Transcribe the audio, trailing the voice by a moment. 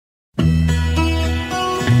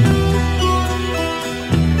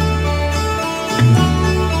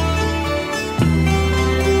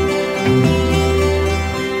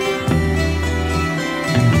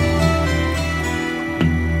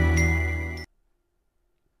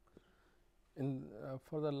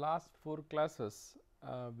For the last 4 classes,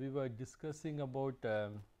 we were discussing about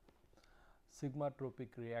sigmatropic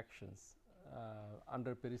reactions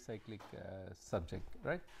under pericyclic subject,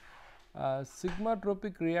 right?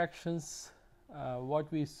 Sigmatropic reactions,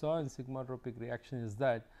 what we saw in sigmatropic reaction is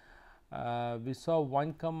that we saw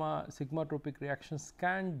 1 comma sigmatropic reactions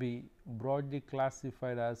can be broadly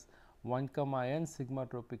classified as 1 comma n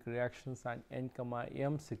sigmatropic reactions and n comma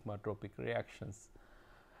m sigmatropic reactions.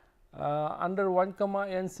 Under 1 comma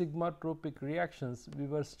n sigmatropic reactions, we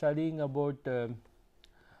were studying about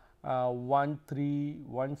 1 3,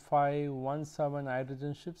 1 5, 1 7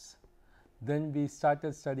 hydrogen shifts. Then we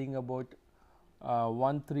started studying about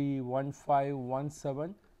 1 3, 1 5, 1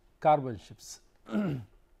 7 carbon shifts.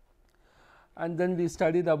 And then we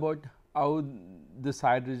studied about how this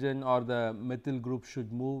hydrogen or the methyl group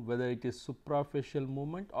should move, whether it is suprafacial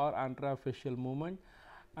movement or intrafacial movement,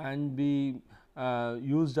 and we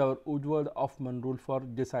used our Woodward-Hoffmann rule for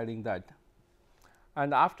deciding that.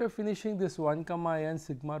 And after finishing this 1 comma n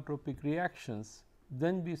sigmatropic reactions,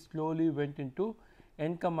 then we slowly went into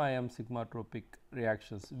n comma m sigmatropic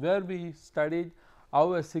reactions, where we studied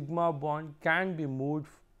how a sigma bond can be moved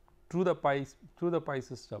through the pi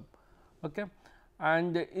system. Okay.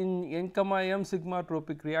 And in n comma m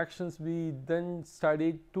sigmatropic reactions, we then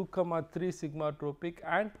studied 2 comma 3 sigmatropic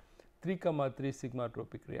and 3 comma 3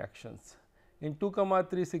 sigmatropic reactions. In 2 comma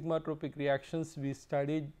 3 sigmatropic reactions, we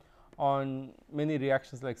studied on many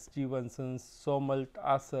reactions like Stevenson's,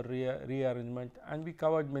 Somalt-Asser rearrangement, and we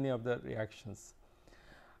covered many of the reactions.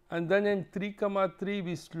 And then in 3 comma 3,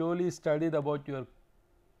 we slowly studied about your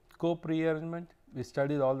Cope rearrangement. We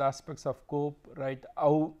studied all the aspects of Cope, right?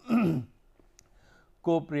 How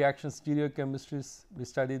Cope reaction stereochemistries, we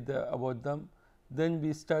studied about them. Then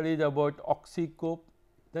we studied about oxy-Cope.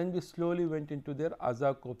 Then we slowly went into their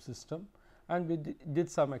Aza-Cope system, and we did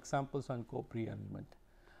some examples on Cope rearrangement.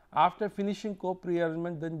 After finishing Cope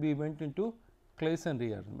rearrangement, then we went into Claisen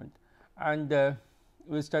rearrangement, and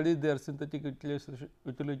we studied their synthetic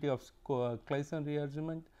utility of Claisen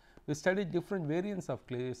rearrangement. We studied different variants of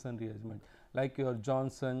Claisen rearrangement, like your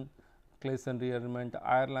Johnson Claisen rearrangement,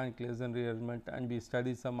 Ireland Claisen rearrangement, and we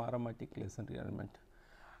studied some aromatic Claisen rearrangement.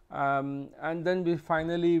 And then we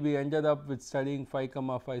finally ended up with studying 5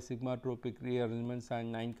 comma 5 sigmatropic rearrangements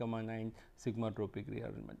and 9 comma 9 sigmatropic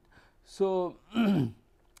rearrangement. So,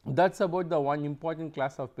 that is about the one important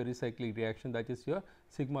class of pericyclic reaction, that is your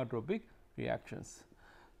sigmatropic reactions.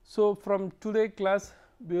 So, from today's class,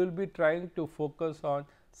 we will be trying to focus on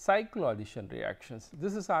cycloaddition reactions.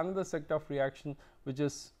 This is another set of reaction which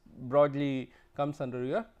is broadly comes under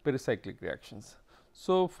your pericyclic reactions.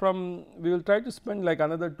 So, from we will try to spend like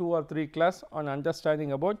another 2 or 3 class on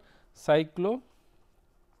understanding about cycloaddition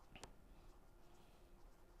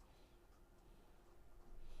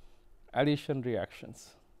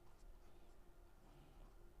reactions.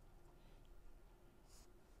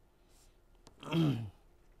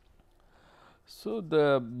 So,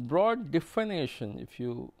 the broad definition, if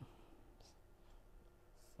you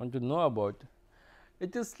want to know about,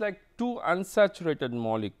 it is like 2 unsaturated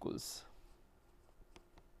molecules.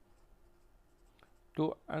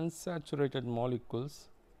 2 unsaturated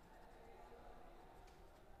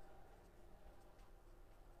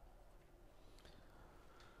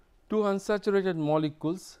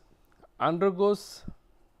molecules undergoes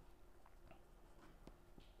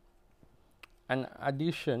an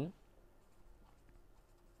addition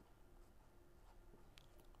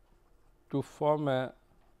to form a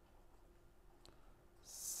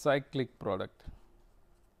cyclic product.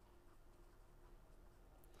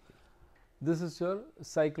 This is your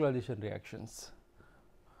cycloaddition reactions.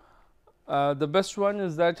 The best one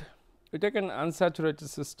is that you take an unsaturated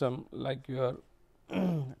system like your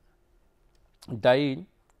diene,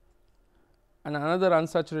 and another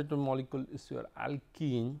unsaturated molecule is your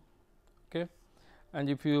alkene, okay. And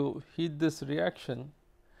if you heat this reaction,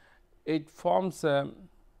 it forms a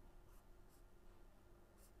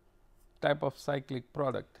type of cyclic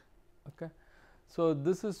product, okay. So,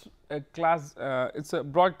 this is a class, it is a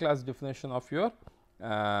broad class definition of your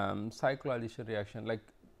cycloaddition reaction, like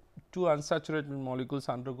 2 unsaturated molecules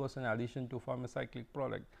undergoes an addition to form a cyclic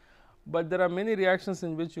product. But there are many reactions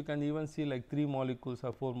in which you can even see like 3 molecules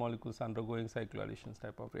or 4 molecules undergoing cycloaddition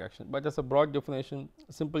type of reaction. But as a broad definition,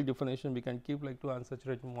 simple definition, we can keep like 2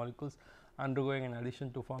 unsaturated molecules undergoing an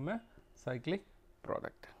addition to form a cyclic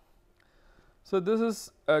product. So, this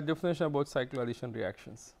is a definition about cycloaddition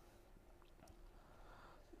reactions.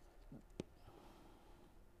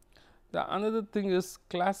 The another thing is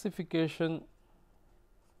classification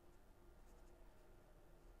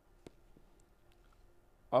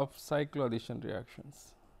of cycloaddition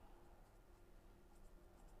reactions.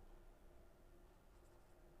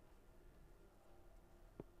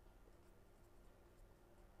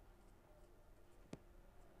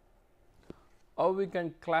 how we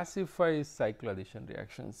can classify cycloaddition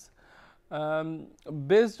reactions.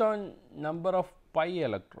 Based on number of pi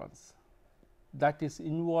electrons that is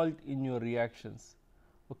involved in your reactions,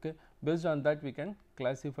 okay. Based on that we can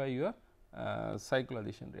classify your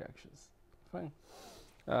cycloaddition reactions, fine.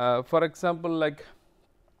 For example, like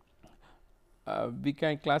we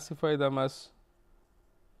can classify them as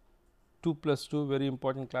 2 plus 2, very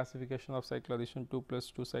important classification of cycloaddition, 2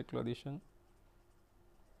 plus 2 cycloaddition,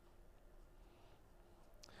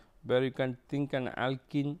 where you can think an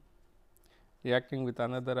alkene reacting with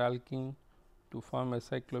another alkene to form a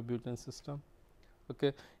cyclobutane system.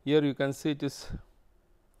 Okay. Here you can see it is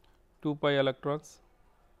 2 pi electrons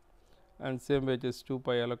and same way it is 2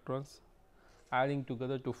 pi electrons adding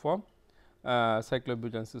together to form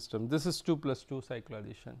cyclobutane system. This is 2 plus 2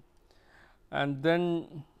 cycloaddition, and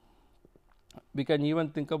then we can even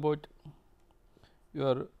think about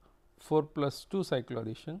your 4 plus 2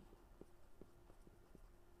 cycloaddition,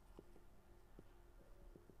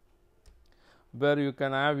 where you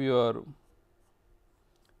can have your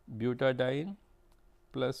butadiene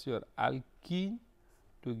plus your alkene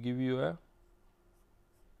to give you a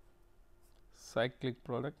cyclic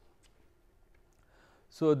product.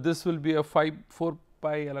 So, this will be a 4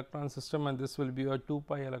 pi electron system and this will be a 2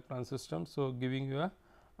 pi electron system. So, giving you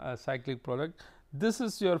a cyclic product. This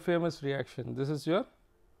is your famous reaction, this is your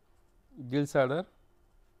Diels-Alder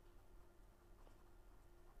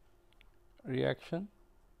reaction.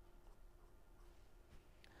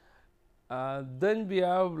 Then we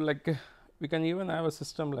have like we can even have a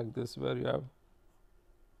system like this, where you have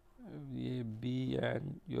A, B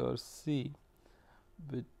and your C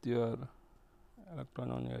with your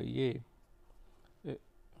electron on your A.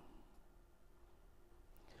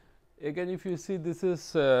 Again, if you see, this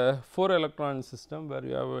is 4 electron system, where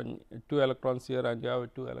you have 2 electrons here and you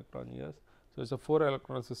have 2 electron here. So, it is a 4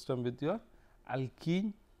 electron system with your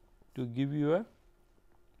alkene to give you a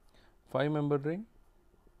 5 member ring.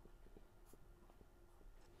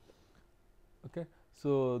 Okay.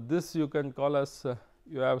 So, this you can call as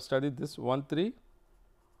you have studied this 1,3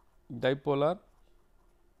 dipolar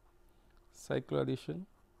cycloaddition.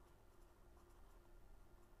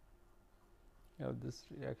 You have this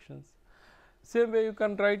reactions. Same way you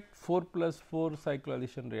can write 4 plus 4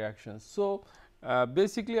 cycloaddition reactions. So,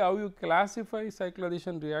 basically how you classify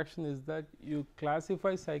cycloaddition reaction is that you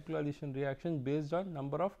classify cycloaddition reaction based on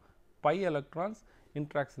number of pi electrons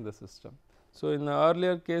interacts in the system. So, in the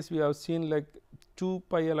earlier case we have seen like 2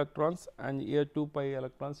 pi electrons and here 2 pi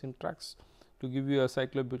electrons interacts to give you a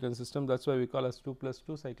cyclobutane system, that is why we call as 2 plus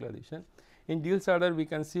 2 cycloaddition. In Diels-Alder we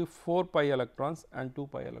can see 4 pi electrons and 2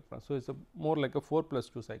 pi electrons. So, it is a more like a 4 plus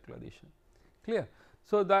 2 cycloaddition, clear.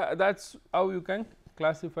 So, that is how you can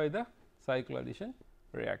classify the cycloaddition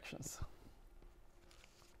reactions.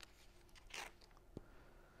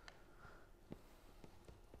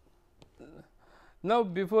 Now,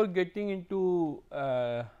 before getting into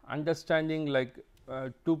understanding like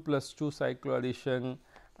 2 plus 2 cycloaddition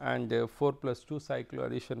and 4 plus 2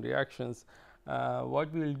 cycloaddition reactions,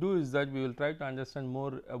 what we will do is that we will try to understand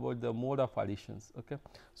more about the mode of additions. Okay.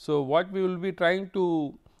 So, what we will be trying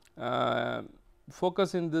to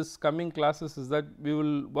focus in this coming classes is that we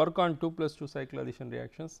will work on 2 plus 2 cycloaddition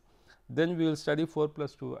reactions, then we will study 4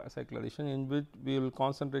 plus 2 cycloaddition, in which we will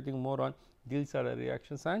concentrating more on Diels-Alder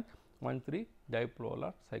reactions and 1,3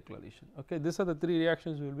 dipolar cycloaddition. Okay. These are the 3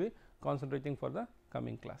 reactions we will be concentrating for the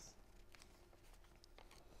coming class.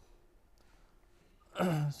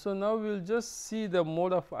 So, now we will just see the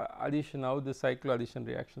mode of addition, how the cycloaddition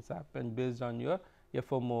reactions happen based on your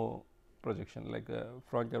FMO projection, like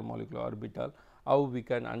frontier molecular orbital, how we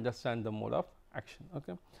can understand the mode of action.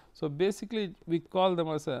 Okay. So, basically we call them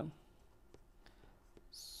as a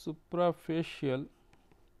suprafacial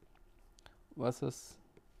versus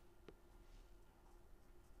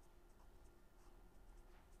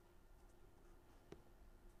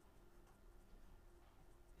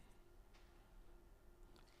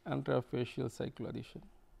intrafacial cycloaddition.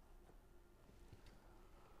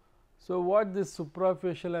 So, what this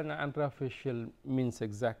suprafacial and intrafacial means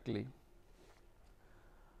exactly?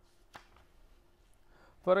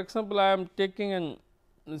 For example, I am taking an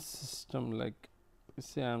system like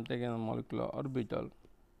say I am taking a molecular orbital,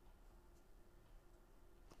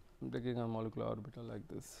 I am taking a molecular orbital like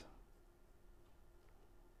this,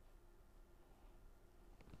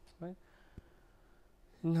 right.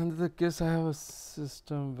 In another case, I have a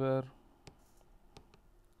system where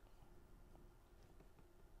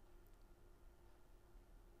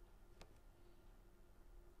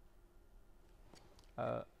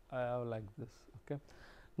I have like this. Okay.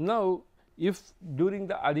 Now, if during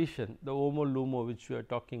the addition the HOMO-LUMO which we are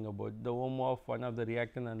talking about, the HOMO of one of the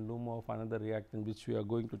reactant and LUMO of another reactant which we are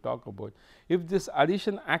going to talk about, if this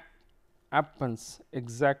addition happens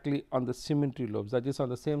exactly on the symmetry lobes, that is on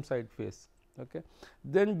the same side face, okay,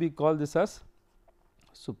 then we call this as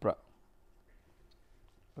supra.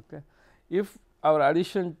 Okay. If our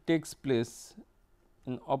addition takes place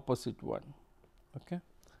in opposite one, okay,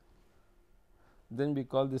 then we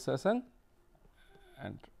call this as an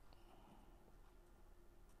antra.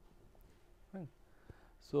 Right.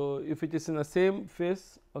 So, if it is in the same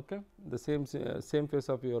phase, okay, the same phase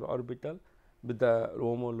of your orbital with the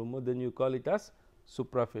HOMO-LUMO, then you call it as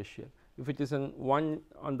suprafacial. If it is in one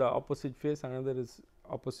on the opposite phase, another is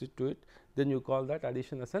opposite to it, then you call that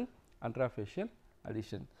addition as an antrafacial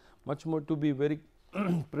addition. Much more to be very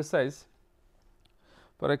precise,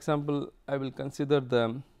 for example, I will consider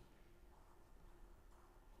the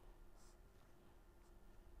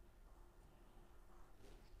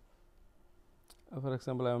for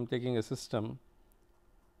example, I am taking a system.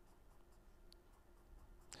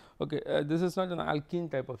 Okay, this is not an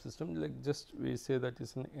alkene type of system, like just we say that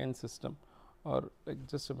is an N system, or like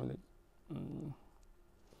just a minute,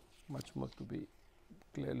 much more to be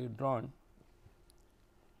clearly drawn.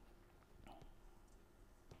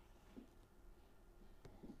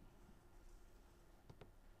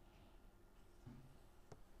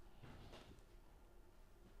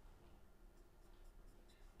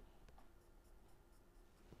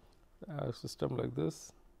 A system like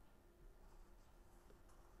this.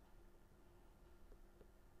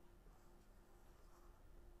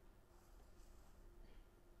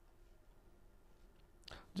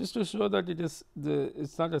 Just to show that it is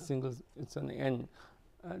it's not a single, it's an N.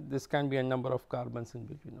 This can be a number of carbons in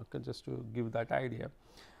between. Okay, just to give that idea.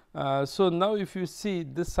 So now, if you see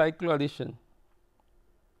this cycloaddition,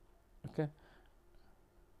 okay,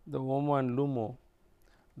 the HOMO and LUMO.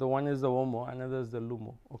 The one is the HOMO, another is the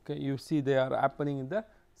LUMO. Okay. You see they are happening in the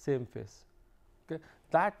same phase. Okay.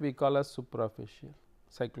 That we call as suprafacial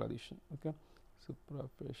cycloaddition. Okay.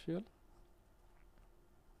 Suprafacial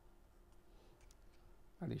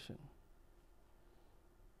addition.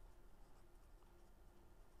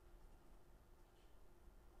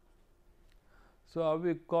 So, how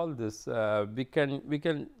we call this? We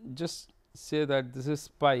can just say that this is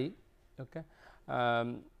pi. Okay.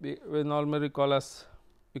 We normally call as,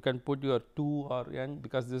 you can put your 2 or n,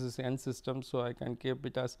 because this is n system. So, I can keep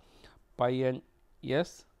it as pi n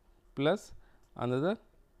s plus another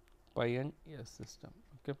pi n s system.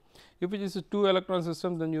 Okay. If it is a 2 electron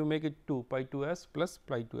system, then you make it 2 pi 2 s plus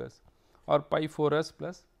pi 2 s, or pi 4 s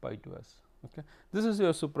plus pi 2 s. Okay. This is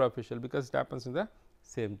your suprafacial, because it happens in the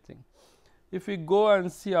same thing. If we go and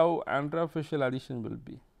see how antrafacial addition will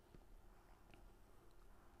be,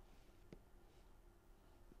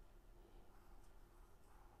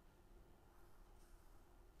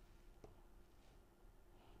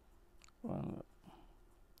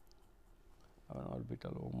 an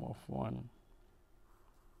orbital HOMO of 1.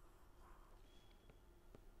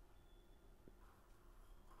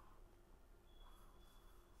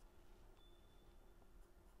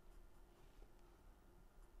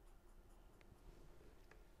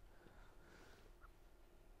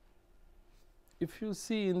 If you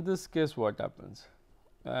see in this case what happens,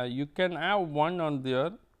 you can have one on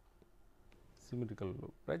their symmetrical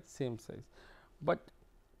loop, right, same size, but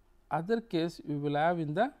other case you will have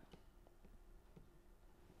in the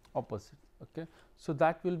opposite. Okay. So,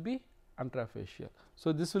 that will be antrafacial.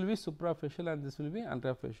 So, this will be suprafacial and this will be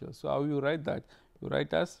antrafacial. So, how you write that? You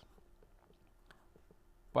write as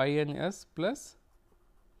pi n s plus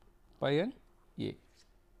pi n a,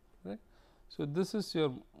 right. So, this is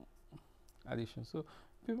your addition. So,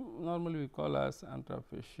 normally we call as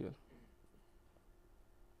antrafacial.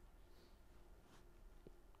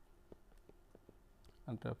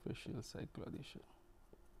 Antrafacial cycloaddition.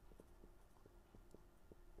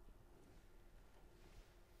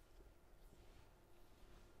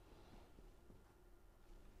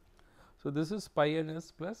 So, this is pi n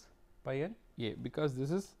s plus pi n a, because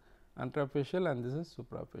this is antrafacial and this is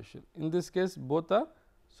suprafacial. In this case, both are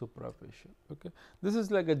suprafacial. Okay. This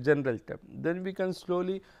is like a general term. Then we can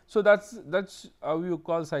slowly, so that's how you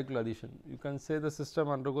call cycloaddition. You can say the system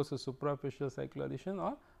undergoes a suprafacial cycloaddition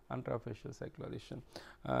or antrafacial cycloaddition.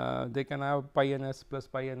 They can have pi n s plus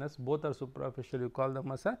pi n s, both are suprafacial. You call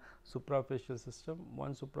them as a suprafacial system.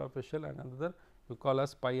 One suprafacial and another you call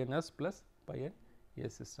as pi n s plus pi n a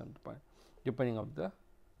system, depending on the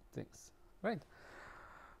things, right.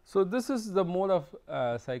 So, this is the mode of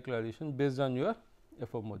cycloaddition based on your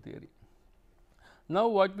FOMO theory. Now,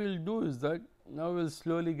 what we will do is that now we will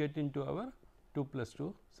slowly get into our 2 plus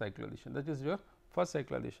 2 cycloaddition. That is your first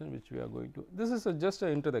cycloaddition which we are going to. This is just an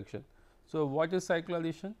introduction. So, what is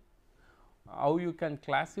cycloaddition? How you can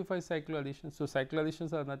classify cycloaddition? So,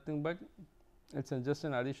 cycloadditions are nothing but it is just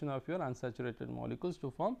an addition of your unsaturated molecules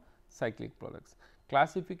to form cyclic products.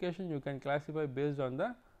 Classification, you can classify based on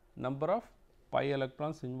the number of pi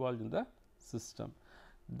electrons involved in the system.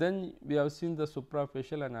 Then we have seen the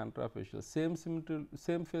suprafacial and antrafacial, same symmetry,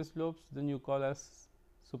 same phase lobes, then you call as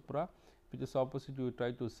supra, which is opposite you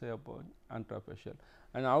try to say about antrafacial.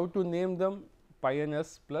 And how to name them? Pi and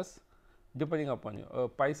s plus, depending upon your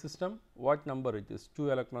pi system, what number it is,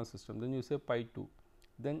 2 electron system, then you say pi 2,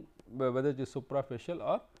 then whether it is suprafacial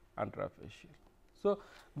or antrafacial. So,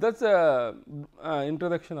 that is a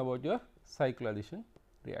introduction about your cycloaddition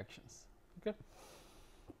reactions. Okay.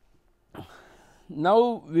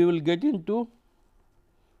 Now, we will get into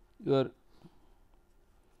your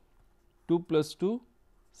 2 plus 2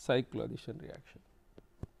 cycloaddition reaction.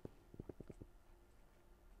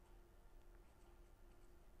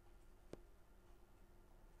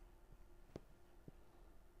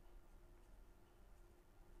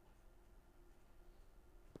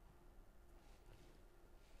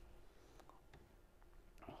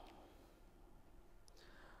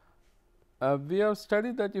 We have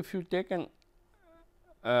studied that if you take an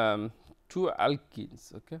 2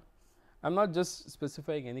 alkenes, okay. I am not just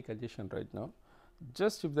specifying any condition right now,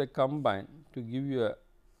 just if they combine to give you a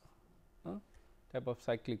type of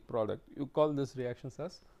cyclic product, you call this reactions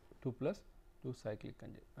as 2 plus 2 cyclic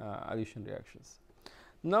addition reactions.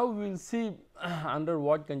 Now, we will see under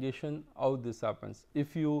what condition how this happens.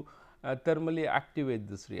 If you thermally activate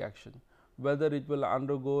this reaction, whether it will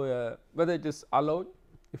undergo whether it is allowed.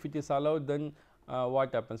 If it is allowed, then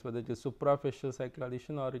what happens, whether it is suprafacial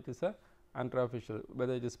cycloaddition or it is a antrafacial,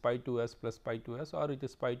 whether it is pi 2 s plus pi 2 s or it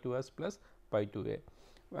is pi 2 s plus pi 2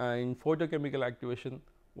 a. In photochemical activation,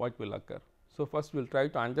 what will occur? So, first we will try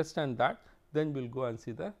to understand that, then we will go and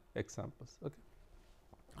see the examples. Okay.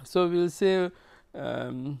 So, we will say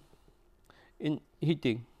in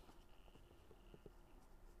heating,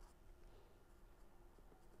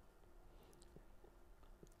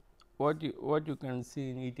 what you can see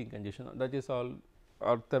in heating condition, that is all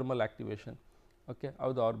our thermal activation, okay,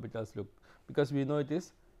 how the orbitals look, because we know it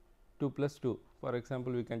is 2 plus 2. For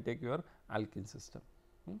example, we can take your alkene system.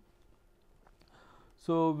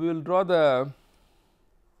 So, we will draw the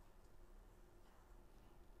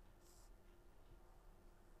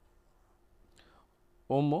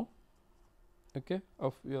HOMO, okay,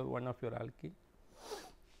 of your one of your alkene.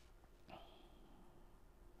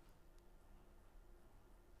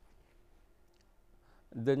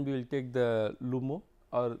 Then we will take the LUMO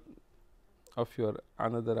or of your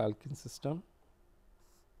another alkene system.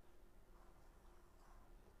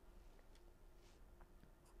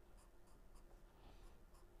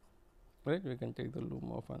 Right, we can take the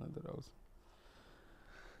LUMO of another also.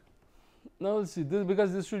 Now, see this,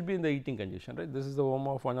 because this should be in the heating condition, right. This is the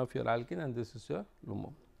HOMO of one of your alkene and this is your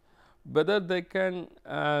LUMO. Whether they can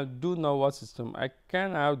do now what system, I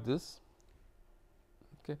can have this,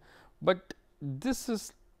 okay, but this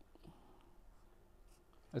is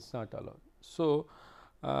not allowed. So,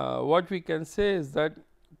 what we can say is that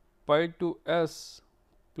pi to s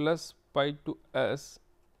plus pi to s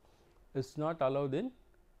is not allowed in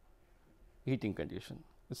heating condition,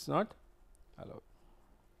 it is not allowed.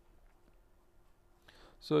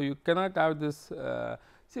 So, you cannot have this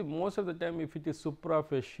see most of the time if it is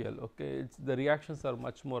suprafacial, okay, the reactions are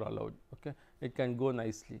much more allowed, okay, it can go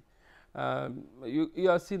nicely. You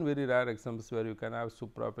have seen very rare examples where you can have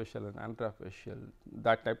suprafacial and antrafacial,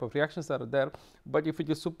 that type of reactions are there, but if it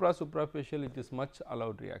is suprafacial it is much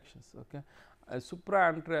allowed reactions. Okay.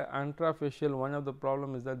 Antrafacial, one of the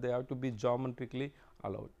problem is that they have to be geometrically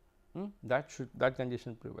allowed, that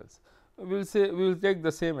condition prevails. We will say, we will take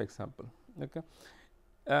the same example. Okay.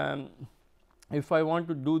 If I want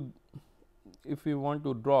to do, if we want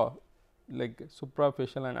to draw like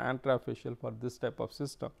suprafacial and antrafacial for this type of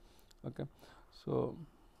system. Okay. So,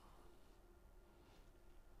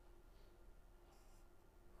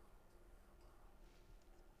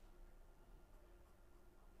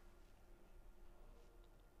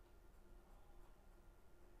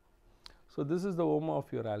 this is the HOMO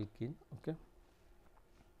of your alkene. Okay.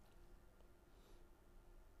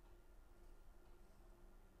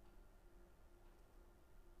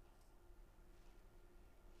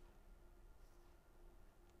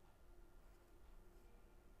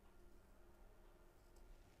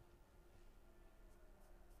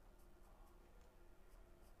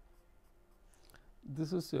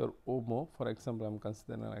 This is your HOMO, for example, I am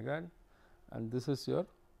considering like that, and this is your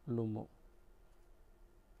LUMO.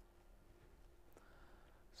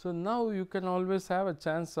 So, now you can always have a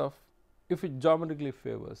chance of, if it geometrically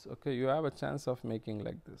favors, okay, you have a chance of making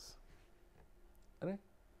like this, right.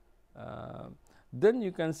 Then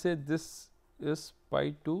you can say this is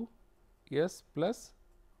pi 2 s plus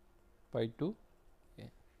pi 2 a.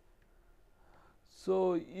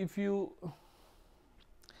 So, if you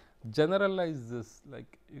generalize this,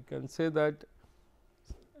 like you can say that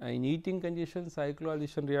in heating conditions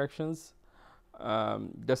cycloaddition reactions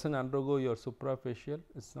does not undergo your suprafacial,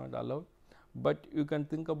 it is not allowed, but you can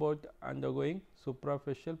think about undergoing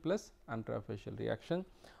suprafacial plus intrafacial reaction.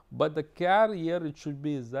 But the care here it should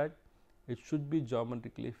be is that it should be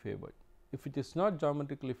geometrically favored. If it is not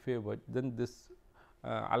geometrically favored, then this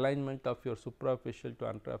alignment of your suprafacial to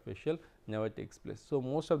intrafacial never takes place. So,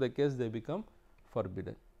 most of the case they become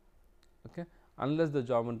forbidden, okay, unless the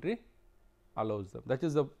geometry allows them. That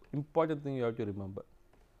is the important thing you have to remember.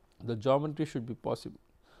 The geometry should be possible,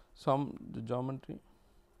 the geometry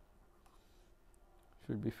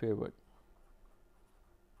should be favored.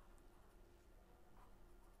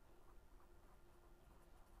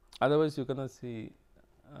 Otherwise, you cannot see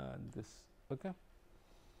this. Okay.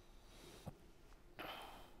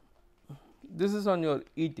 This is on your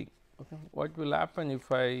eating. Okay. What will happen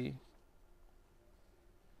if I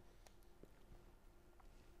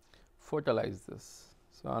photolize this?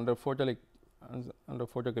 So, under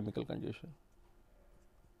photochemical condition.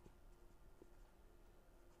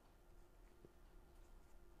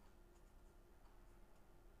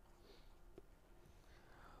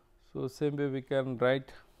 So, same way we can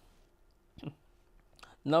write.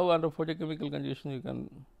 Now, under photochemical condition you can.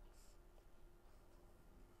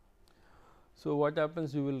 So, what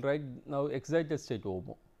happens, you will write now excited state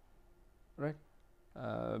HOMO, right,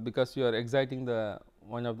 because you are exciting the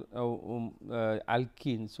one of the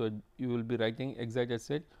alkene. So, you will be writing excited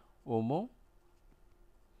state HOMO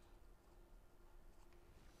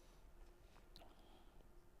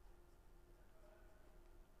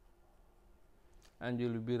and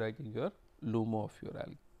you will be writing your LUMO of your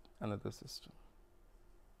another system.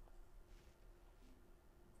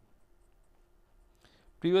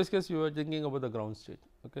 Previous case you were thinking about the ground state.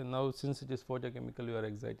 Okay. Now, since it is photochemical you are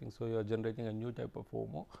exciting. So, you are generating a new type of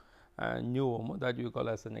HOMO and new HOMO that you call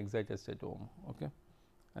as an excited state HOMO. Okay.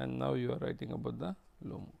 And now, you are writing about the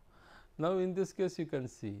LUMO. Now, in this case you can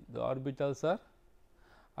see the orbitals are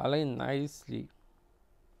aligned nicely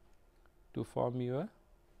to form your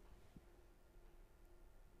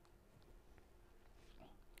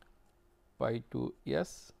pi 2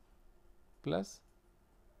 s plus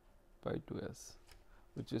pi 2 s,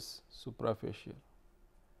 which is suprafacial.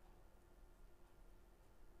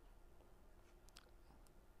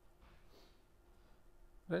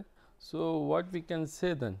 Right. So, what we can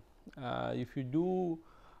say then, if you do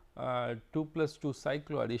 2 plus 2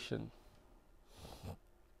 cycloaddition,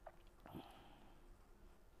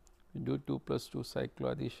 you do 2 plus 2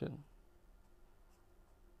 cycloaddition,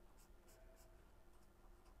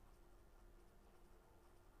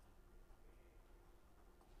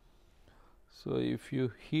 so if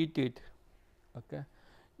you heat it, okay,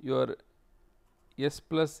 your S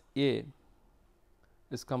plus A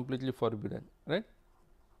is completely forbidden, right.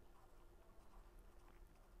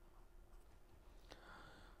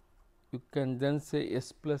 You can then say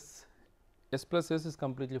S plus S is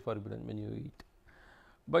completely forbidden when you eat,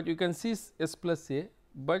 but you can see S plus A,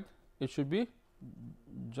 but it should be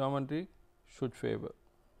geometry should favor.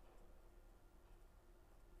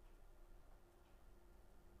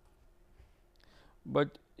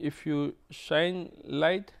 But if you shine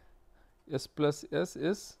light, S plus S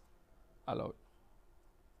is allowed.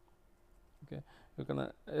 Okay, you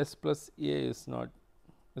can S plus A is not,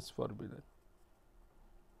 is forbidden.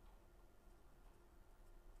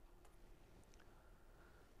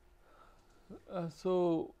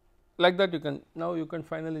 So, like that you can, now you can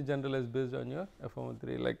finally generalize based on your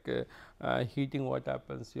FMO3, like heating, what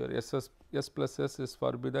happens, your S plus S is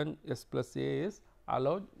forbidden, S plus A is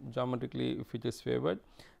allowed geometrically if it is favored.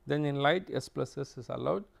 Then in light S plus S is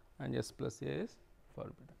allowed and S plus A is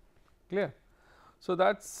forbidden. Clear? So,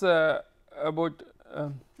 that is about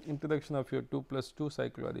introduction of your 2 plus 2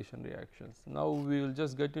 cycloaddition reactions. Now, we will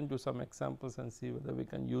just get into some examples and see whether we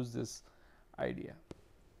can use this idea.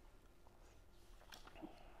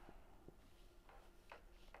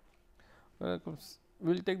 We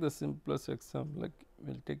will take the simplest example, like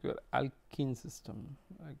we will take your alkene system,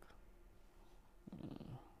 like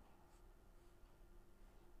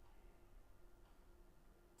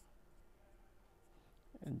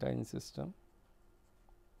endyne system.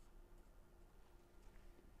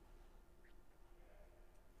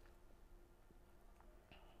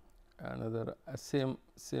 Another same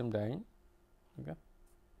dyne, okay.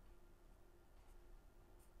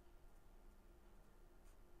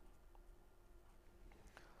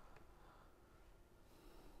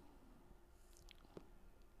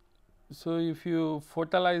 So, if you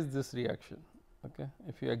photolize this reaction, okay,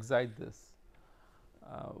 if you excite this,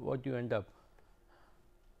 what you end up?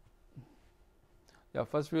 Yeah,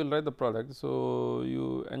 first we will write the product. So,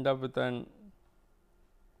 you end up with an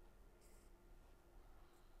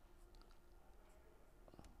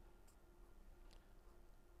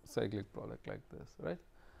cyclic product like this, right.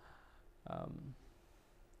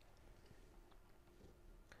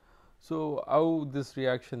 So, how this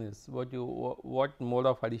reaction is, what mode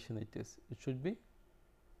of addition it is? It should be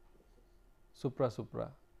supra,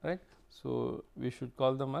 right. So, we should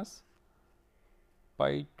call them as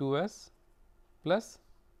pi 2s plus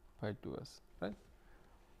pi 2s, right.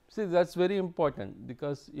 See, that is very important,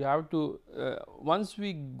 because you have to once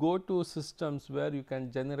we go to systems where you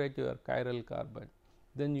can generate your chiral carbon,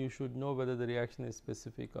 then you should know whether the reaction is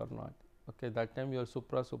specific or not. Okay, that time your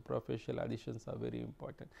suprafacial additions are very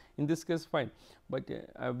important. In this case, fine, but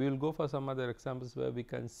we will go for some other examples where we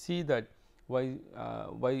can see that why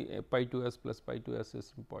pi 2s plus pi 2s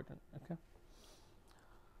is important. Okay.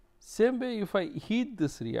 Same way, if I heat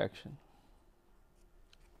this reaction,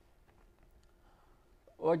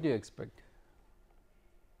 what do you expect?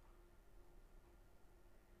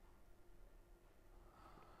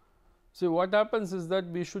 So, what happens is that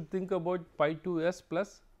we should think about pi 2s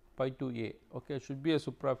plus pi 2a, okay. It should be a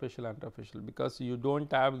suprafacial antefacial, because you do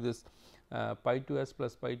not have this pi 2s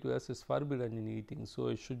plus pi 2s is forbidden in heating. So,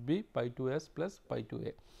 it should be pi 2s plus pi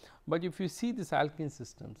 2a. But if you see these alkene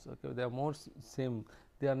systems, okay, they are more same,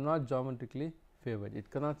 they are not geometrically favored,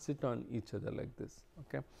 it cannot sit on each other like this.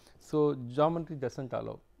 Okay. So, geometry does not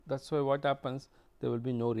allow, that is why what happens, there will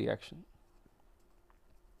be no reaction.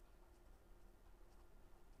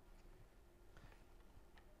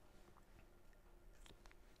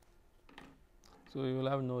 So, you will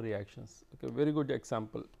have no reactions, okay, very good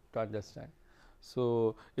example to understand.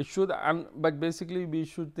 So, it should but basically we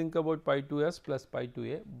should think about pi 2s plus pi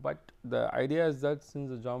 2a, but the idea is that since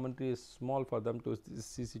the geometry is small for them to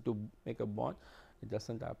CC to make a bond, it does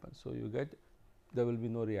not happen. So, you get there will be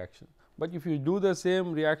no reaction, but if you do the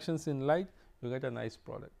same reactions in light, you get a nice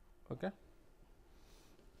product. Okay.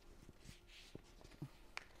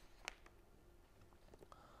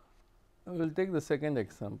 We will take the second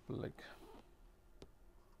example, like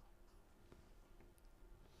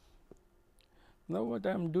now what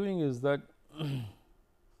I am doing is that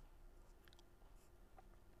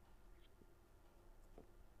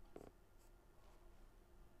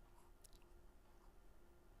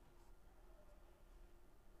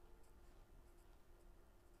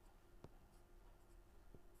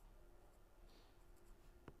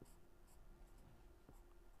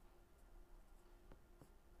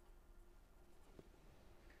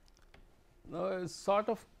now sort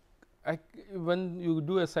of when you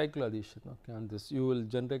do a cycloaddition, okay, on this you will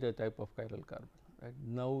generate a type of chiral carbon, right.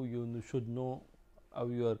 Now, you should know how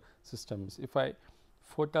your system is. If I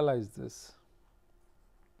photolize this,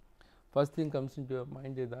 first thing comes into your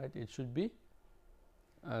mind is that it should be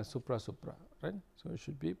supra, right. So, it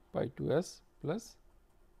should be pi 2s plus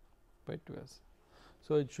pi 2s.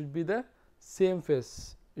 So, it should be the same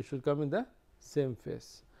phase, it should come in the same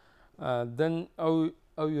phase. Then how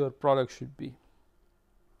your product should be.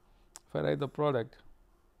 If I write the product,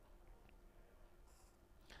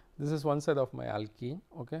 this is one side of my alkene,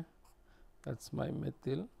 okay. That is my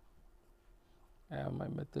methyl, I have my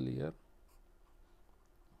methyl here,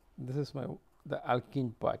 this is my the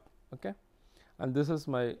alkene part, okay, and this is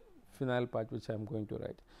my phenyl part which I am going to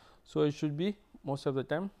write. So, it should be most of the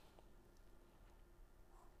time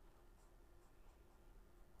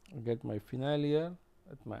I get my phenyl here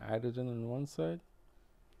with my hydrogen on one side,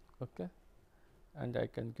 okay, and I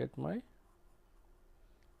can get my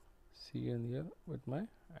CN here with my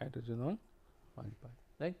hydrogen on one part,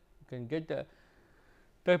 right. You can get a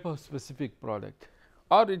type of specific product,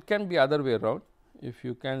 or it can be other way around. If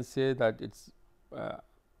you can say that it is I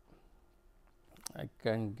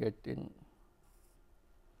can get in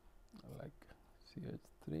like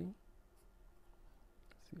CH3,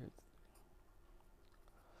 CH3.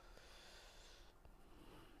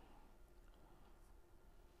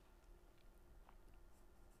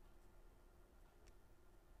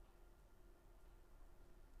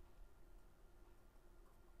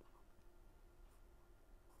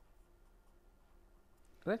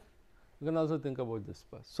 Right. You can also think about this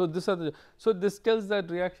first. So, this tells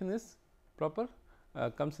that reaction is proper,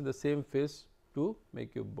 comes in the same phase to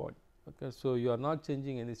make your bond. Okay. So, you are not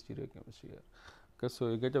changing any stereochemistry here. Okay. So,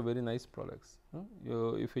 you get a very nice products.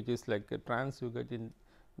 If it is like a trans, you get in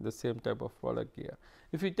the same type of product here.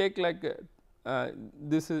 If you take like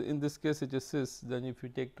this is in this case it is cis, then if you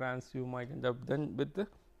take trans, you might end up then with the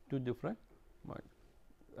two different bond.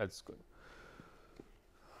 That is good.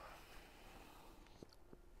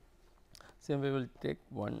 Same we will take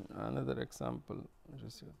another example, which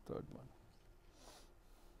is your third one.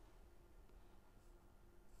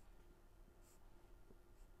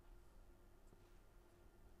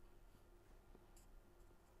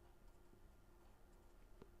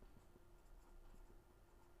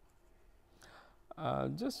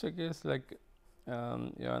 Just a case like you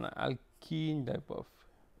have an alkene type of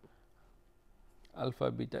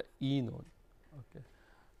alpha beta E node. Okay.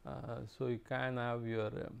 So, you can have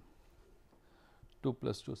your 2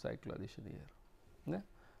 plus 2 cycloaddition here. Yeah.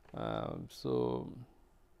 So,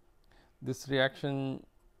 this reaction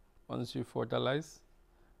once you fertilize,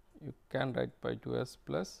 you can write pi 2s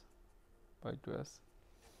plus pi 2s.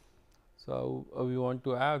 So, we want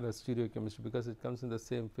to have the stereochemistry because it comes in the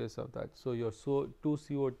same phase of that. So, your 2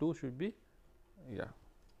 CO2 should be, yeah.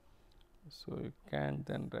 So, you can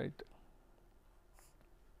then write,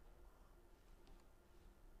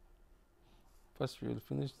 first we will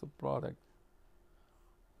finish the product.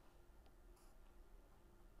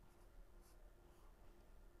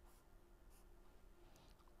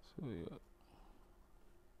 So,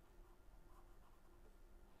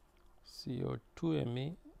 your CO2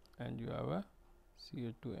 Me and you have a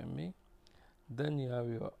CO2 Me, then you have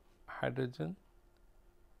your hydrogen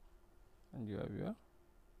and you have your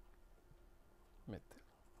methyl.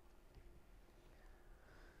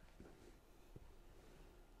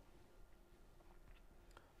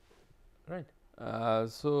 Right.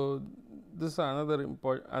 So, this is another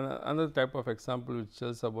another type of example which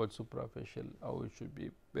tells about suprafacial, how it should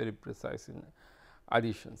be very precise in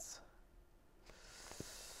additions.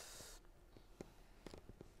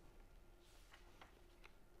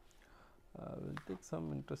 We will take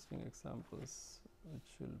some interesting examples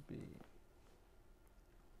which will be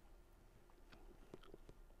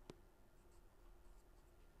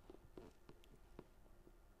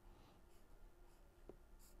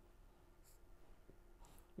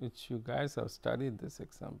which you guys have studied this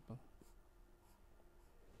example.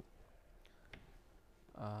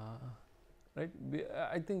 Right,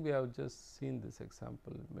 I think we have just seen this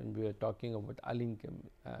example when we were talking about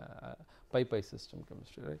pi system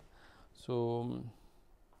chemistry, right. So,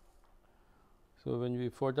 when we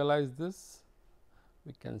fertilize this,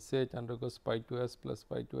 we can say it undergoes pi 2s plus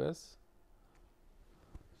pi 2s.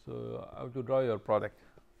 So, how to draw your product?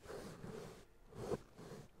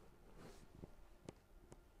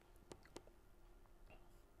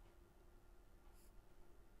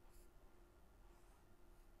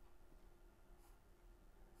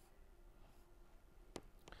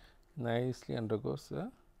 Nicely undergoes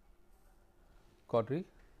quadricyclic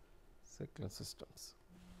systems.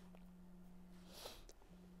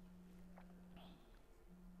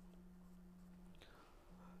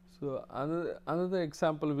 So, another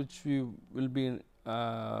example which we will be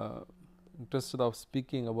interested of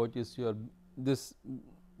speaking about is your this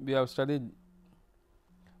we have studied,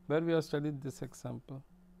 where we have studied this example.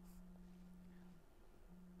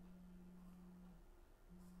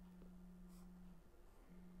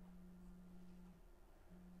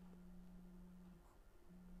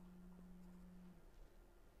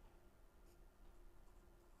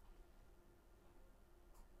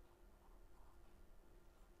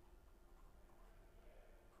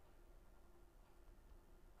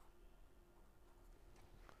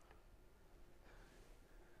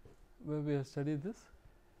 Where we have studied this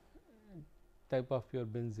type of your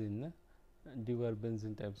benzene, divar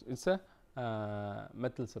benzene types. It is a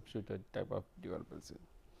methyl substituted type of divar benzene,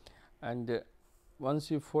 and once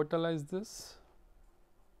you fertilize this,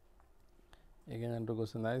 again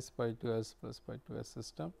undergoes a nice pi 2s plus pi 2s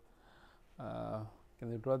system. Can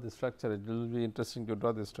you draw the structure? It will be interesting to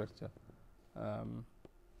draw the structure.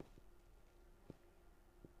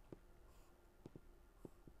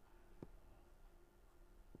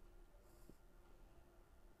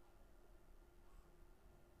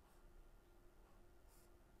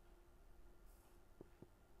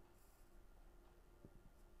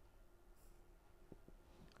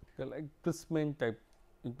 Like prismane type,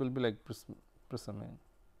 it will be like prismane.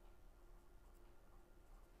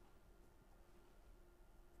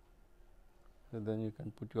 So, then you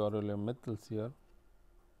can put your methyls here.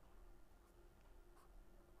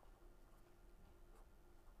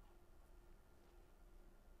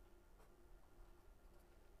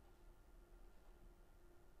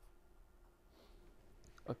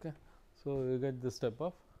 Okay. So, you get this type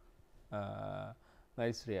of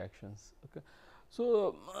nice reactions. Okay.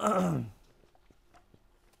 So,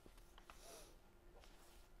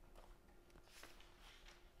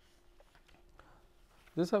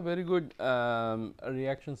 these are very good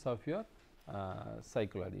reactions of your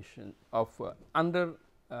cycloaddition of under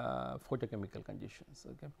photochemical conditions.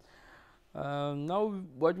 Okay. Now,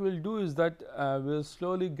 what we will do is that we will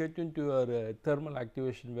slowly get into your thermal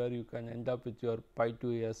activation, where you can end up with your pi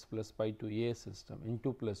 2 s plus pi 2 a system in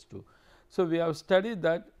 2 plus 2. So, we have studied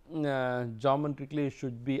that geometrically it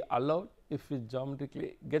should be allowed. If it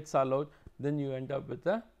geometrically gets allowed, then you end up with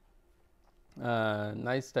a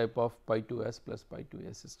nice type of pi 2 s plus pi 2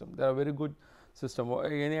 a system. They are very good system.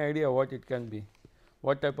 Any idea what it can be?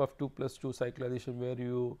 What type of 2 plus 2 cycloaddition where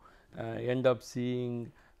you end up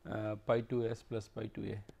seeing pi 2 s plus pi 2 a?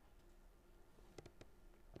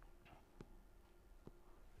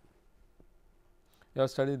 You have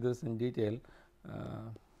studied this in detail.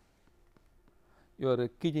 Your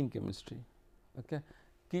ketene chemistry. Okay.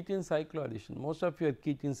 Ketene cycloaddition, most of your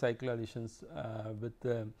ketene cycloadditions with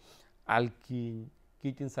alkene,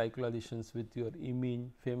 ketene cycloadditions with your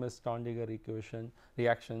imine, famous Staudinger equation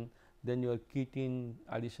reaction, then your ketene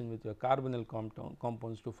addition with your carbonyl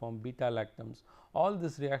compounds to form beta lactams. All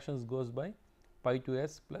these reactions goes by pi 2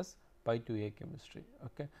 s plus pi 2 a chemistry.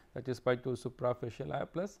 Okay. That is pi 2 suprafacial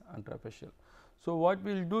plus intrafacial. So, what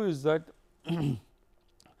we will do is that we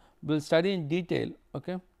will study in detail,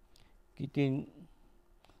 okay, ketene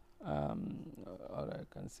or I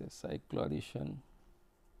can say cycloaddition,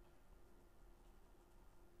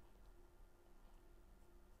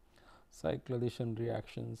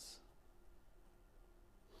 reactions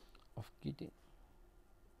of ketene.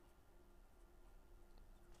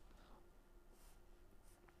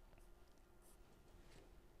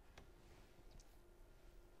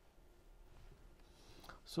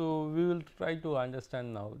 So, we will try to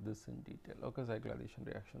understand now this in detail, okay, cycloaddition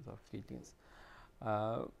reactions of ketenes.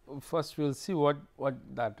 First we will see what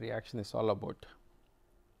that reaction is all about.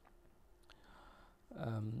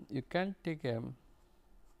 You can take a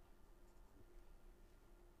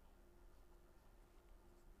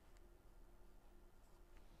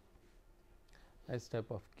nice type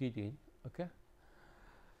of ketene, okay.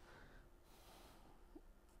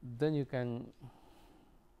 Then you can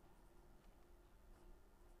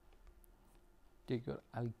take your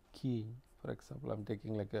alkene, for example, I am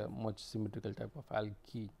taking like a much symmetrical type of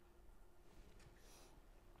alkene,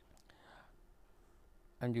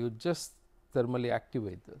 and you just thermally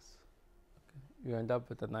activate this, okay. You end up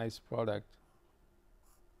with a nice product.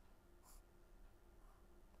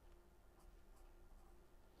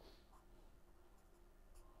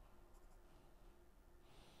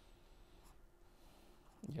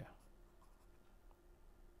 Yeah.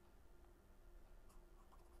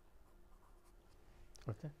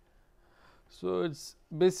 Okay. So, it is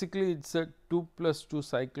basically it is a 2 plus 2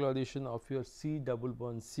 cycloaddition of your C double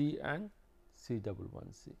bond C and C double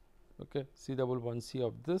bond C, okay. C double bond C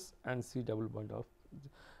of this and C double bond of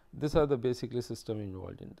this are the basically system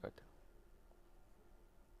involved in that,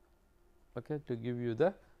 okay, to give you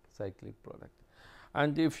the cyclic product.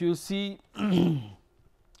 And if you see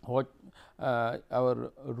what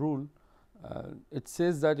our rule, it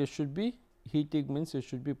says that it should be heating, means it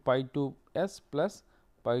should be pi 2 s plus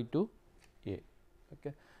pi 2 a.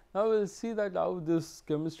 Okay. Now, we will see that how this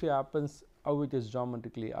chemistry happens, how it is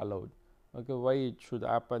geometrically allowed, okay, why it should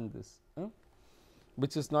happen this,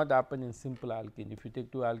 which is not happen in simple alkene. If you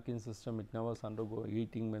take 2 alkene system, it never undergo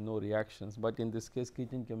heating, no reactions, but in this case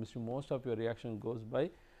ketene chemistry most of your reaction goes by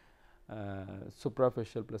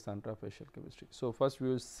suprafacial plus intrafacial chemistry. So, first we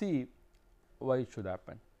will see why it should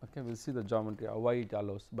happen, okay. We will see the geometry, why it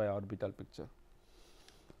allows by orbital picture.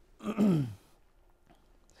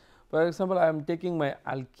 For example, I am taking my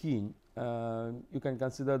alkene, you can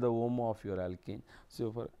consider the HOMO of your alkene.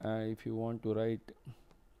 So, for if you want to write,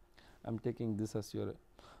 I am taking this as your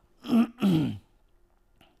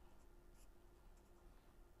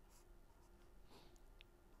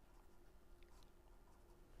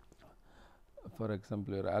for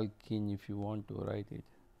example, your alkene, if you want to write it,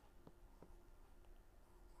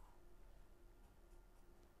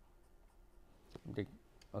 take,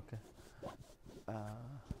 okay,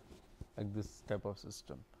 like this type of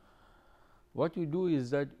system. What you do is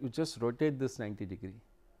that you just rotate this 90 degree,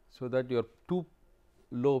 so that your 2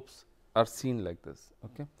 lobes are seen like this,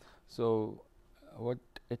 okay. So, what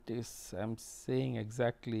it is I am saying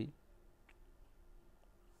exactly,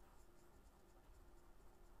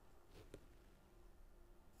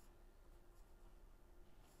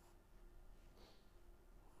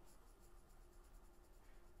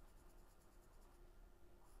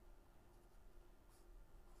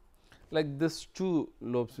 like this 2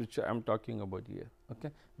 lobes which I am talking about here,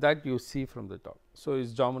 okay, that you see from the top. So,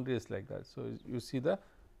 its geometry is like that. So, you see the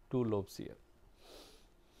 2 lobes here,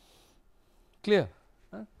 clear.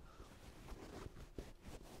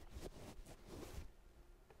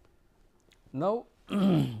 Now,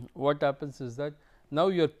 what happens is that now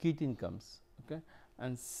your ketene comes, okay,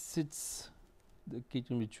 and sits the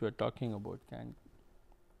ketene which we are talking about can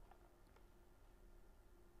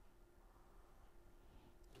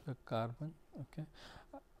the carbon, okay.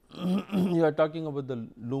 You are talking about the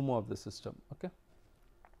LUMO of the system, okay.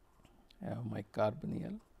 I have my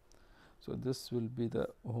carbonyl. So, this will be the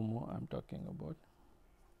HOMO I am talking about.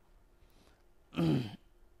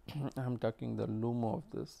 I am talking the LUMO of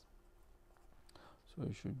this. So,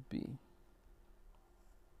 it should be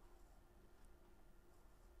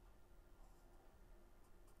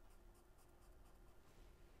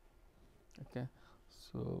okay.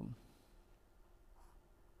 So,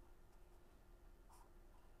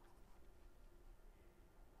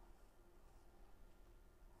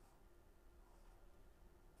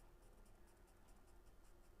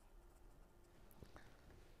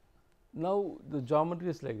 now the geometry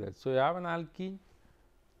is like that. So, you have an alkene,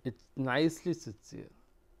 it nicely sits here,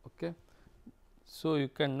 okay. So, you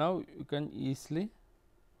can now you can easily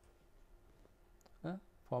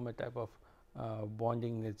form a type of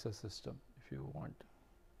bonding nature system if you want.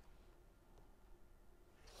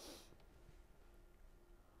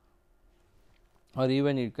 Or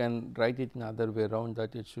even you can write it in other way around,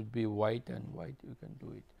 that it should be white and white, you can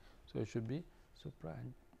do it. So, it should be supra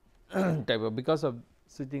and type of, because of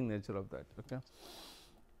sitting nature of that, okay.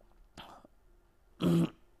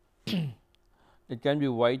 It can be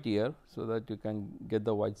white here, so that you can get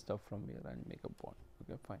the white stuff from here and make a bond,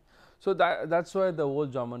 okay, fine. So, that is why the whole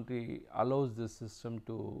geometry allows this system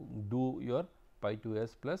to do your pi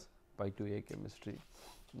 2s plus pi 2a chemistry.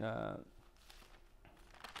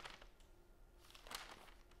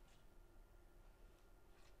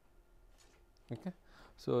 Okay.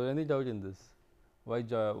 So, any doubt in this? Why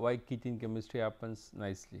ketene chemistry happens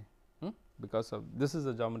nicely? Because of this is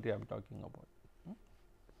the geometry I am talking about.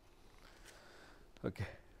 Okay.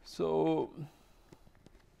 So,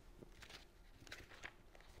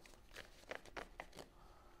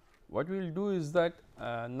 what we will do is that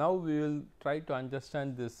now we will try to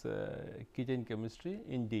understand this ketene chemistry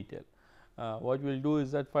in detail. What we will do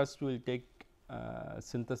is that first we will take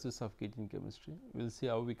synthesis of ketene chemistry, we will see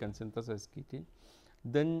how we can synthesize ketene.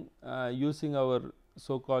 Then using our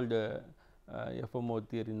so called FMO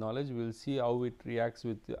theory knowledge, we will see how it reacts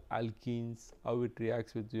with alkenes, how it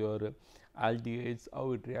reacts with your aldehydes,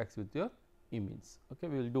 how it reacts with your imines. Okay,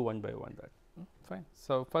 we will do one by one that. Fine.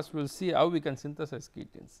 So, first we will see how we can synthesize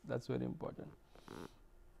ketenes, that is very important.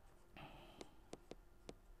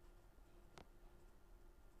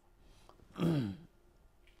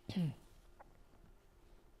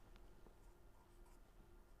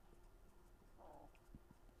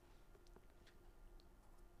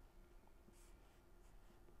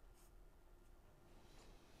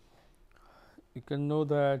 You can know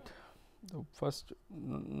that the first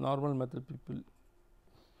normal method people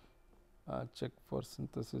check for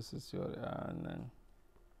synthesis is your and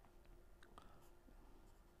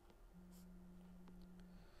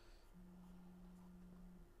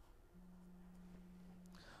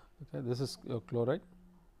okay, this is your chloride.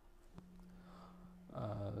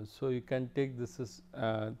 So, you can take this as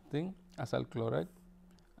thing acyl chloride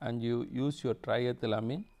and you use your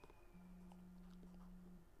triethylamine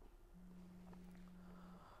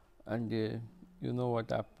and you know what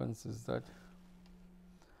happens is that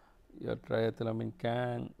your triethylamine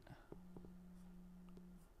can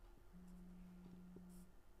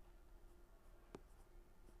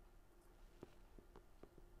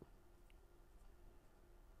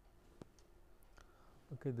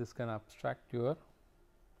okay, this can abstract your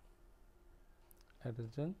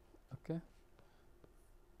hydrogen, okay.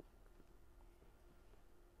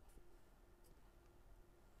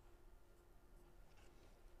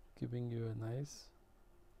 Giving you a nice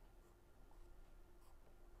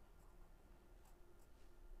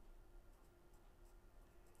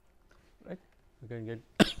right, you can get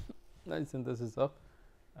nice synthesis of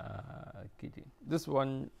ketene. This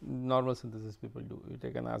one normal synthesis people do, you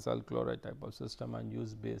take an acyl chloride type of system and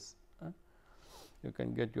use base, you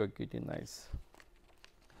can get your ketene nice.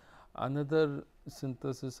 Another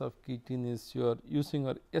synthesis of ketene is your using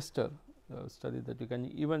your ester, study that you can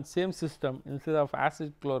even same system instead of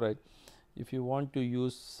acid chloride, if you want to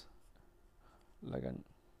use like an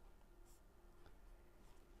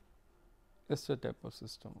ester type of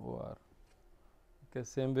system OR. Okay,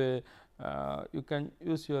 same way you can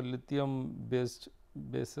use your lithium based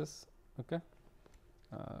bases, okay.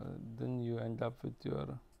 Then you end up with your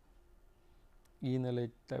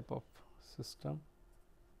enolate type of system.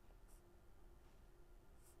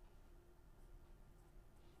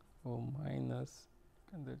 O minus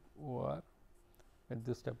and that OR at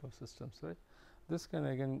this type of systems, right. This can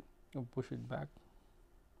again push it back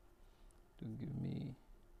to give me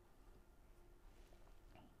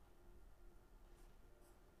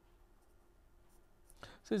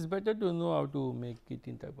so it's better to know how to make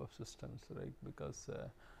ketene type of systems, right, because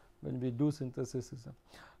when we do synthesis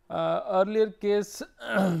earlier case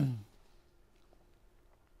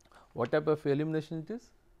what type of elimination it is,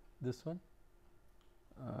 this one,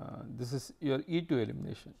 this is your E2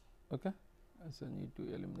 elimination, okay. As an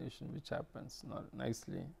E2 elimination which happens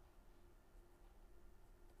nicely.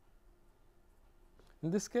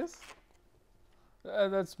 In this case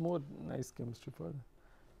that is more nice chemistry for that.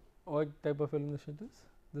 What type of elimination it is,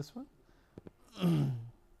 this one.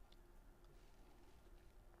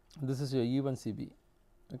 This is your E1CB,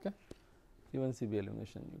 okay. E1CB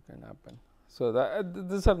elimination you can happen. So,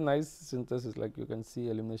 these are nice synthesis, like you can see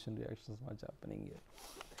elimination reactions much happening here.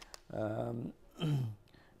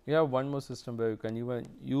 You have one more system where you can even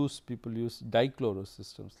use, people use dichloro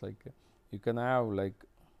systems, like you can have like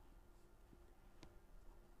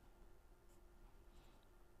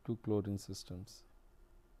 2 chlorine systems.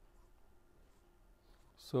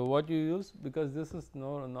 So, what you use, because this is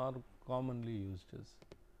not commonly used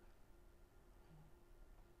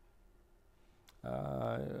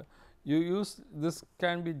as you use, this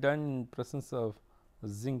can be done in presence of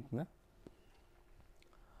zinc, na?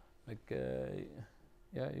 Like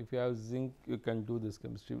yeah, if you have zinc you can do this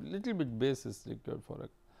chemistry, little bit base is required for a,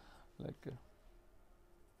 like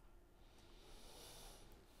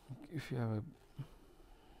if you have a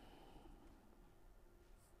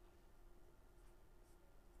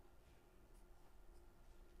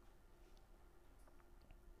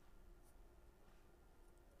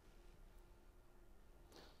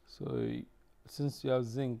so since you have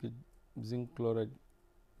zinc, zinc chloride,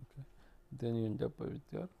 okay, then you end up with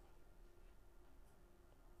your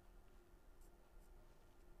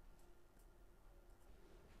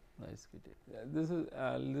nice ketene. This is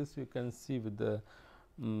this you can see with the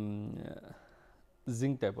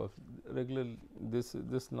zinc type of regular,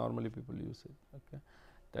 this normally people use it, okay,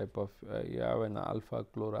 type of you have an alpha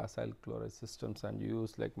chloroacyl chloride systems and you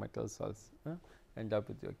use like metal salts, end up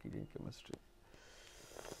with your ketene chemistry.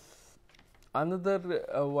 Another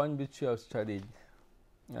one which you have studied,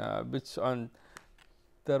 which on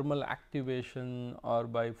thermal activation or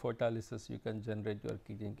by photolysis you can generate your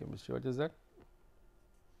ketene chemistry. What is that?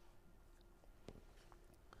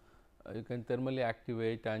 You can thermally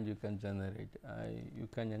activate and you can generate. You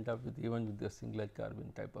can end up with even with the singlet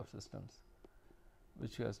carbon type of systems,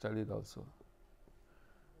 which you have studied also.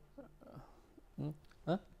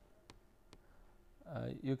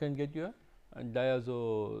 You can get your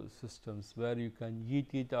diazo systems where you can heat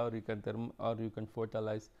it or you can or you can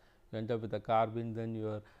photolyze. You end up with a carbon, then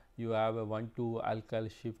you have a 1,2 alkyl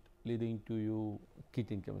shift leading to you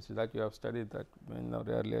ketene chemistry, that you have studied that in our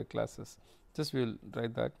earlier classes. Just we will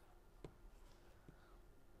write that.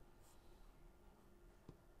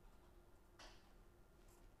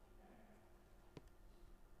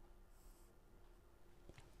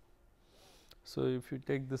 So, if you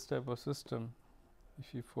take this type of system,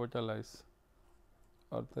 if you photolyze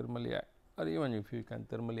or thermally or even if you can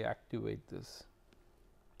thermally activate this,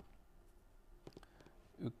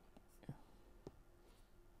 you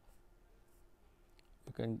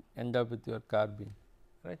can end up with your carbene,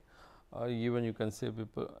 right, or even you can say,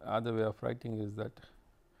 people other way of writing is that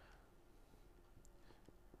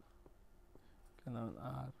can have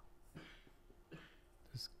R,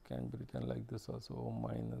 this can be written like this also, O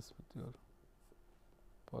minus with your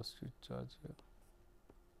positive charge here,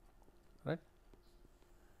 right.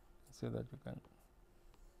 Say that you can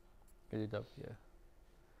get it up here.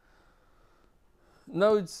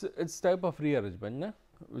 Now it's type of rearrangement, na,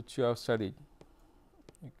 which you have studied.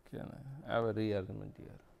 You can have a rearrangement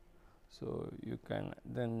here. So you can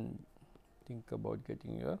then think about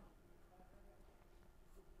getting your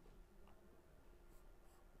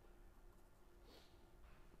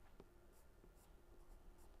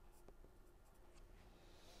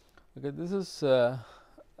okay. This is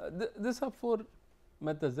these are 4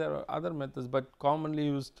 methods. There are other methods, but commonly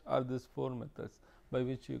used are these 4 methods by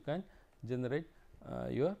which you can generate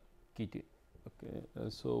your ketene. Okay.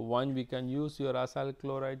 So, one, we can use your acyl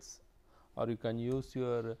chlorides, or you can use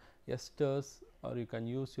your esters, or you can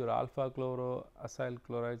use your alpha chloroacyl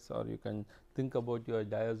chlorides, or you can think about your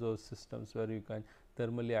diazo systems where you can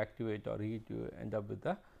thermally activate or heat, you end up with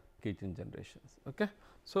the ketene generations. Okay.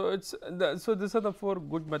 So, it's so these are the 4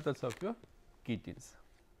 good methods of your ketenes.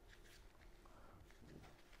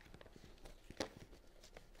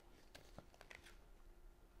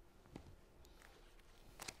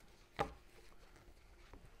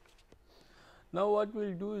 Now, what we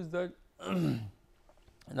will do is that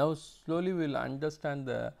now slowly we will understand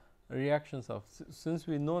the reactions of, since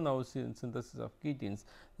we know now synthesis of ketenes,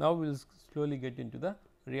 now we will slowly get into the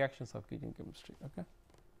reactions of ketene chemistry. Okay.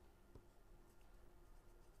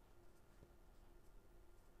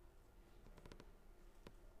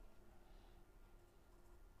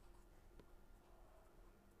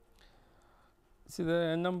 See, there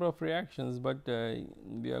are a number of reactions, but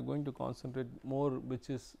we are going to concentrate more, which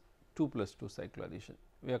is 2+2 cycloaddition.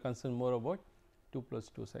 We are concerned more about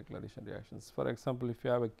 2+2 cycloaddition reactions. For example, if you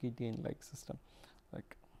have a ketene like system,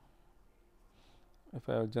 like if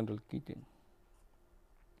I have a general ketene,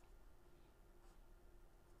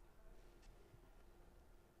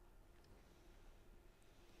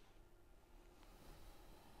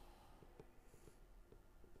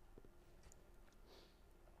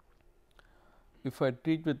 if I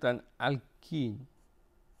treat with an alkene,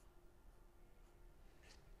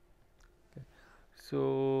 okay,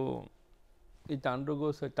 so it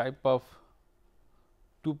undergoes a type of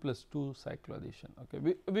 2+2 cycloaddition. Okay,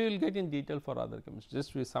 we will get in detail for other chemistry.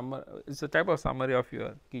 Just we it's a type of summary of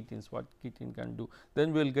your ketenes, what ketene can do.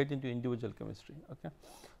 Then we will get into individual chemistry. Okay,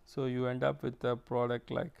 so you end up with a product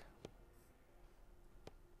like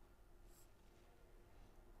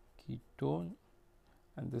ketone,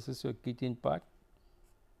 and this is your ketene part,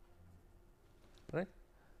 right?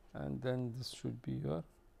 And then this should be your,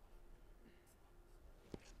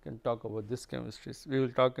 can talk about this chemistry. We will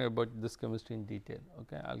talk about this chemistry in detail.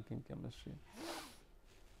 Okay, alkene chemistry.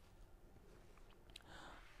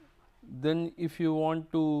 Then if you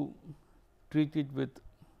want to treat it with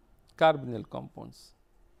carbonyl compounds,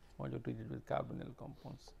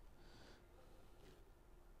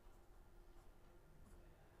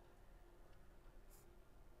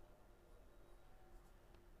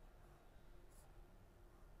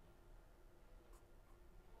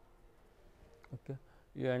 okay,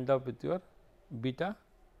 you end up with your beta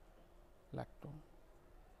lactone.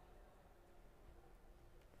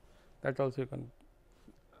 That also you can,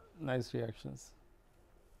 nice reactions.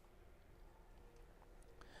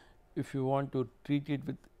 If you want to treat it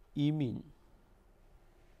with imine,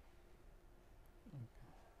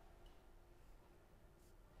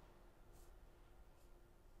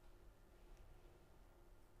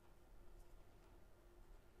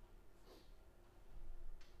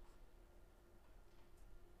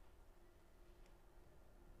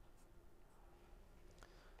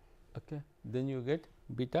 okay, then you get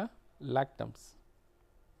beta lactams,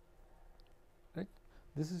 right.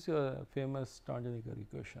 This is your famous Strongyniker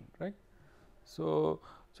equation, right. So,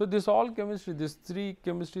 this all chemistry, these three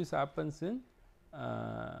chemistries happens in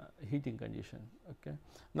heating condition. Okay.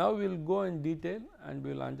 Now, we will go in detail and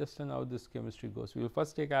we will understand how this chemistry goes. We will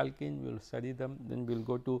first take alkene, we will study them, then we will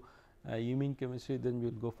go to imine chemistry, then we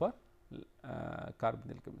will go for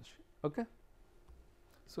carbonyl chemistry. Okay.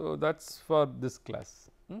 So, that is for this class.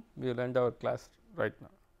 We will end our class right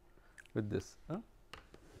now with this.